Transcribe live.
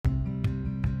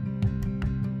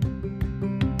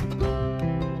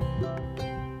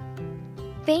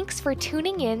Thanks for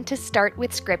tuning in to Start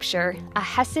with Scripture, a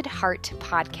Hesed Heart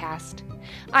podcast.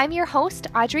 I'm your host,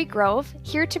 Audrey Grove,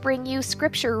 here to bring you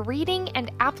scripture reading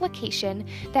and application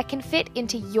that can fit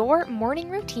into your morning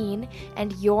routine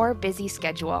and your busy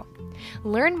schedule.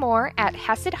 Learn more at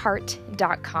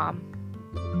HesedHeart.com.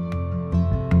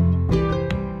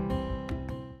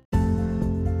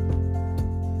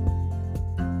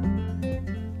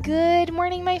 Good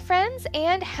morning, my friends,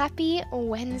 and happy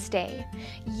Wednesday.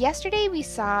 Yesterday we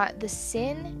saw the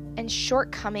sin and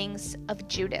shortcomings of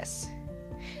Judas.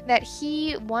 That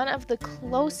he, one of the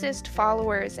closest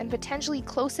followers and potentially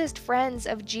closest friends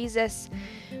of Jesus,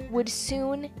 would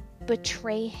soon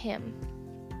betray him.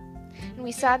 And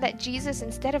we saw that Jesus,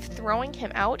 instead of throwing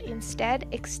him out, instead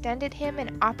extended him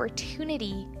an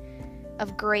opportunity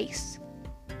of grace.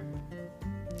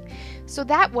 So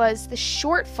that was the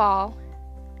shortfall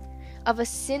of a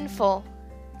sinful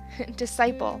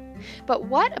disciple. But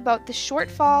what about the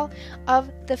shortfall of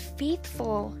the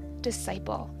faithful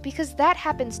disciple? Because that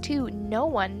happens too. No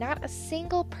one, not a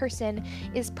single person,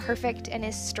 is perfect and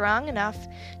is strong enough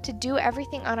to do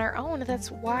everything on our own. That's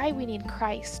why we need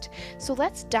Christ. So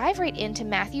let's dive right into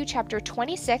Matthew chapter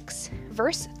 26,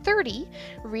 verse 30,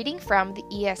 reading from the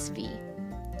ESV.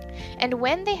 And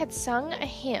when they had sung a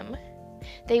hymn,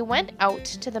 they went out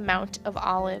to the Mount of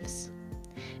Olives.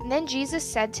 And then Jesus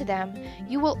said to them,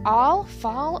 "You will all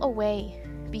fall away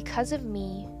because of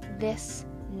me this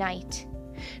night.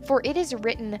 For it is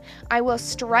written, I will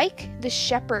strike the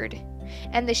shepherd,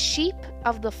 and the sheep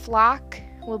of the flock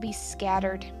will be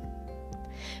scattered.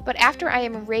 But after I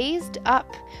am raised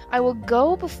up, I will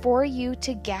go before you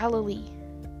to Galilee."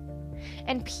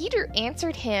 And Peter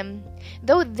answered him,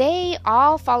 "Though they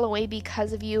all fall away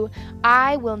because of you,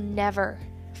 I will never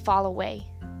fall away."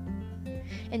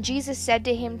 And Jesus said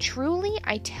to him, "Truly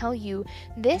I tell you,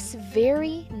 this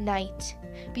very night,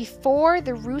 before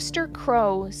the rooster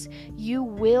crows, you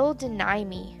will deny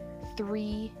me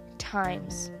 3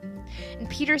 times. And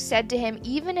Peter said to him,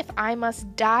 "Even if I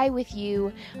must die with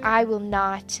you, I will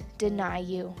not deny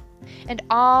you." And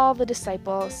all the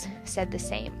disciples said the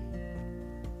same.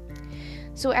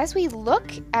 So as we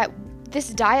look at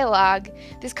this dialogue,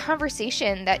 this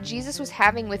conversation that Jesus was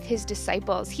having with his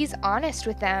disciples, he's honest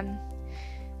with them.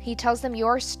 He tells them,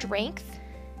 your strength,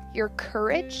 your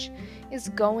courage is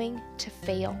going to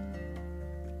fail.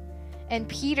 And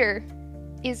Peter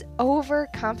is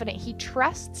overconfident. He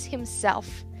trusts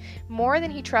himself more than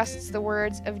he trusts the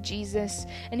words of Jesus.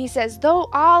 And he says, though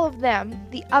all of them,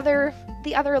 the other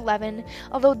 11,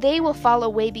 although they will fall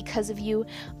away because of you,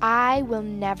 I will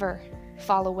never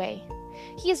fall away.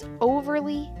 He is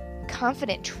overly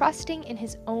confident, trusting in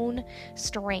his own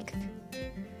strength.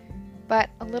 But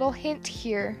a little hint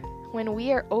here, when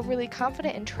we are overly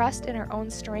confident and trust in our own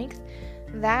strength,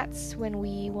 that's when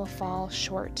we will fall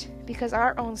short, because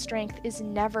our own strength is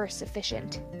never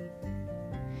sufficient.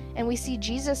 And we see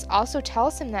Jesus also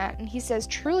tells him that, and he says,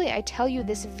 "Truly I tell you,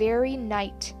 this very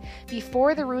night,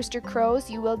 before the rooster crows,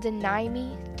 you will deny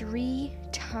me 3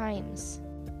 times.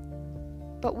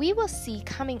 But we will see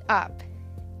coming up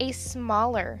a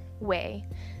smaller way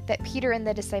that Peter and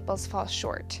the disciples fall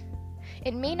short.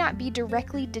 It may not be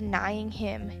directly denying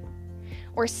him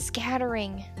or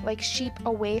scattering like sheep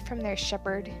away from their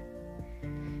shepherd,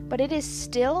 but it is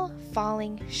still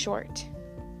falling short.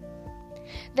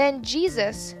 Then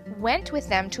Jesus went with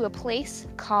them to a place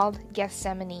called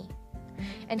Gethsemane,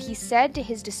 and he said to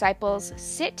his disciples,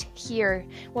 "Sit here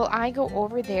while I go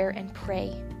over there and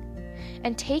pray."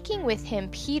 And taking with him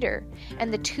Peter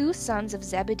and the 2 sons of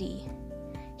Zebedee,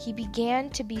 he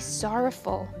began to be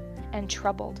sorrowful and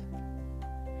troubled.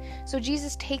 So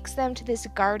Jesus takes them to this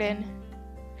garden.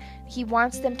 He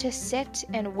wants them to sit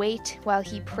and wait while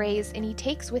he prays, and he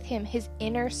takes with him his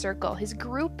inner circle, his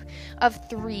group of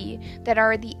 3 that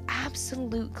are the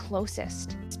absolute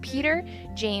closest. It's Peter,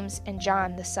 James, and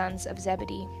John, the sons of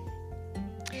Zebedee.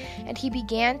 And he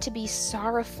began to be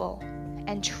sorrowful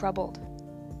and troubled.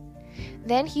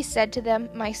 Then he said to them,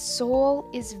 "My soul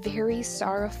is very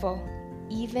sorrowful,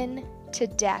 even to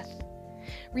death.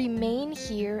 Remain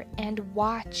here and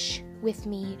watch with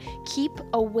me. Keep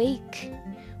awake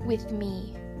with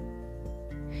me."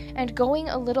 And going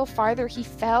a little farther, he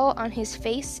fell on his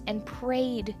face and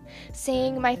prayed,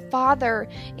 saying, "My Father,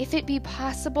 if it be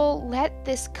possible, let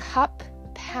this cup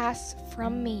pass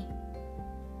from me.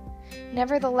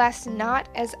 Nevertheless, not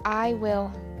as I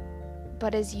will,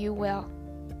 but as you will."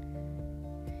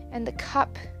 And the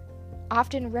cup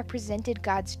often represented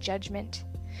God's judgment,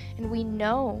 and we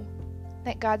know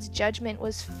that God's judgment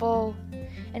was full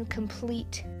and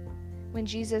complete when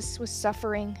Jesus was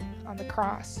suffering on the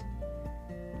cross.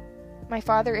 "My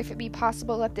Father, if it be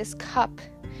possible, let this cup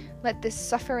let this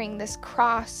suffering, this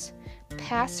cross,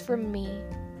 pass from me.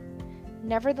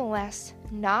 Nevertheless,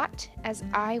 not as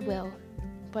I will,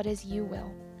 but as you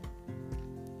will."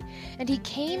 And he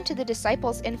came to the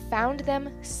disciples and found them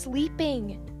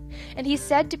sleeping. And he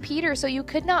said to Peter, "So you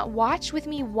could not watch with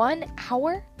me 1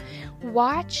 hour?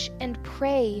 Watch and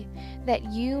pray that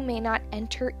you may not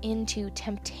enter into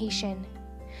temptation.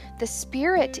 The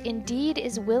spirit indeed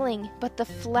is willing, but the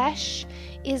flesh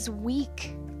is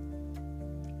weak."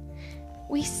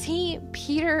 We see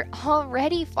Peter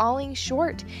already falling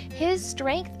short. His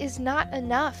strength is not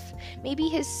enough. Maybe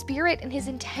his spirit and his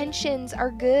intentions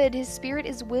are good. His spirit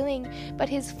is willing, but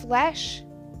his flesh,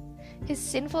 his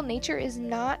sinful nature is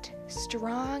not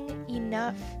strong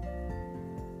enough.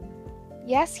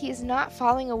 Yes, he is not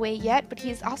falling away yet, but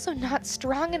he is also not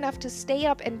strong enough to stay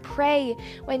up and pray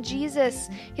when Jesus,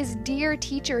 his dear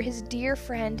teacher, his dear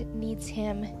friend, needs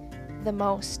him the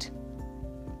most.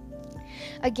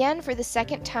 Again, for the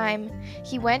second time,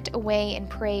 he went away and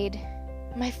prayed,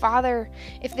 "My Father,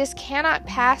 if this cannot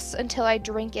pass until I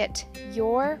drink it,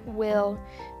 your will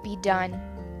be done."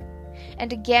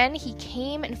 And again he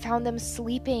came and found them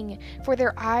sleeping, for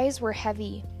their eyes were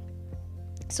heavy.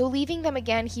 So leaving them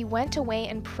again, he went away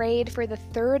and prayed for the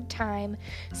third time,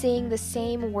 saying the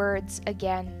same words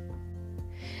again.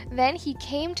 Then he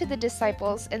came to the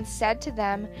disciples and said to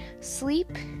them,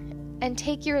 "Sleep and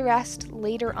take your rest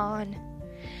later on.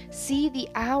 See, the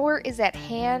hour is at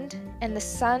hand, and the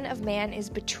Son of Man is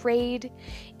betrayed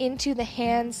into the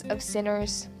hands of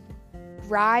sinners.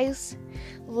 Rise,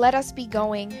 let us be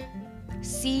going.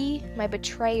 See, my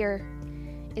betrayer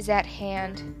is at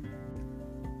hand."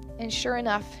 And sure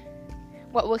enough,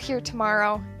 what we'll hear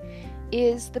tomorrow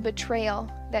is the betrayal,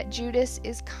 that Judas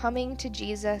is coming to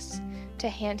Jesus to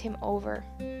hand him over.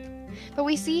 But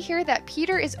we see here that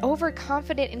Peter is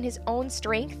overconfident in his own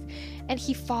strength, and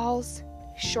he falls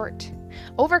short.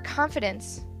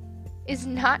 Overconfidence is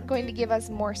not going to give us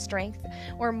more strength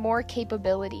or more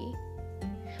capability.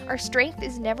 Our strength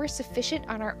is never sufficient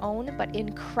on our own, but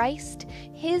in Christ,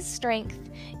 his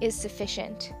strength is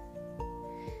sufficient.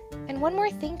 And one more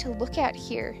thing to look at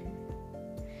here.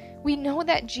 We know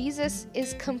that Jesus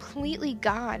is completely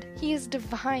God. He is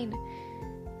divine,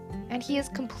 and he is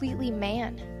completely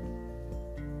man.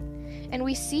 And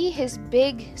we see his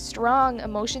big, strong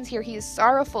emotions here. He is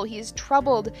sorrowful. He is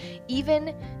troubled,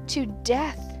 even to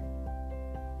death.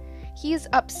 He is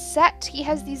upset. He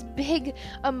has these big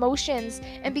emotions.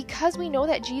 And because we know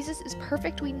that Jesus is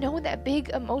perfect, we know that big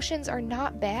emotions are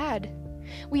not bad.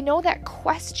 We know that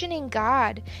questioning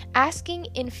God, asking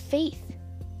in faith,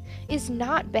 is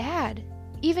not bad.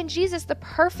 Even Jesus, the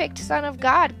perfect Son of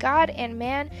God, God and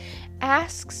man,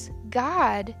 asks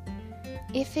God,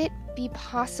 "If it be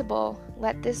possible,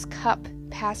 let this cup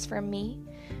pass from me."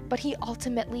 But he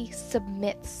ultimately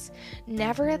submits.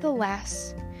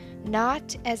 "Nevertheless,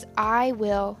 not as I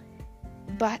will,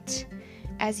 but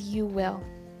as you will."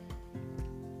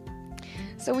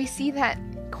 So we see that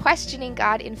questioning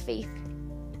God in faith,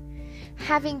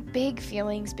 having big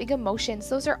feelings, big emotions,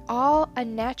 those are all a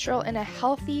natural and a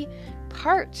healthy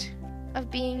part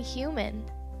of being human.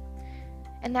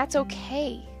 And that's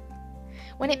okay.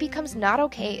 When it becomes not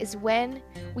okay is when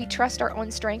we trust our own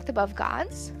strength above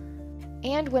God's,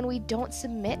 and when we don't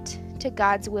submit to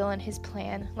God's will and his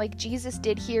plan, like Jesus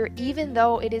did here, even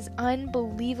though it is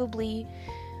unbelievably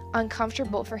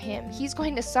uncomfortable for him. He's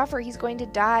going to suffer, he's going to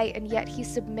die, and yet he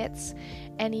submits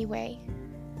anyway.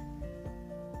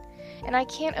 And I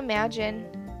can't imagine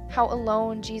how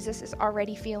alone Jesus is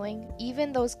already feeling.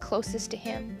 Even those closest to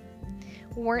him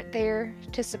weren't there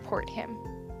to support him.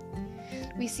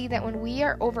 We see that when we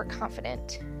are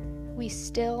overconfident, we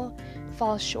still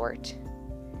fall short.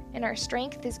 And our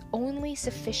strength is only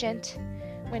sufficient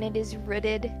when it is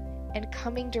rooted and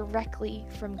coming directly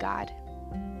from God.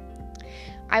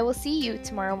 I will see you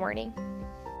tomorrow morning.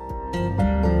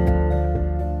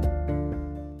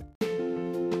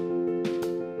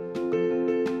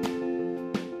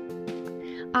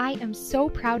 I am so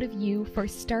proud of you for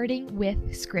starting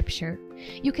with Scripture.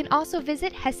 You can also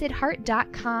visit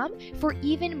HesedHeart.com for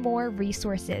even more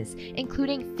resources,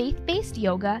 including faith-based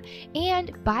yoga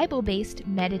and Bible-based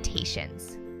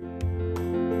meditations.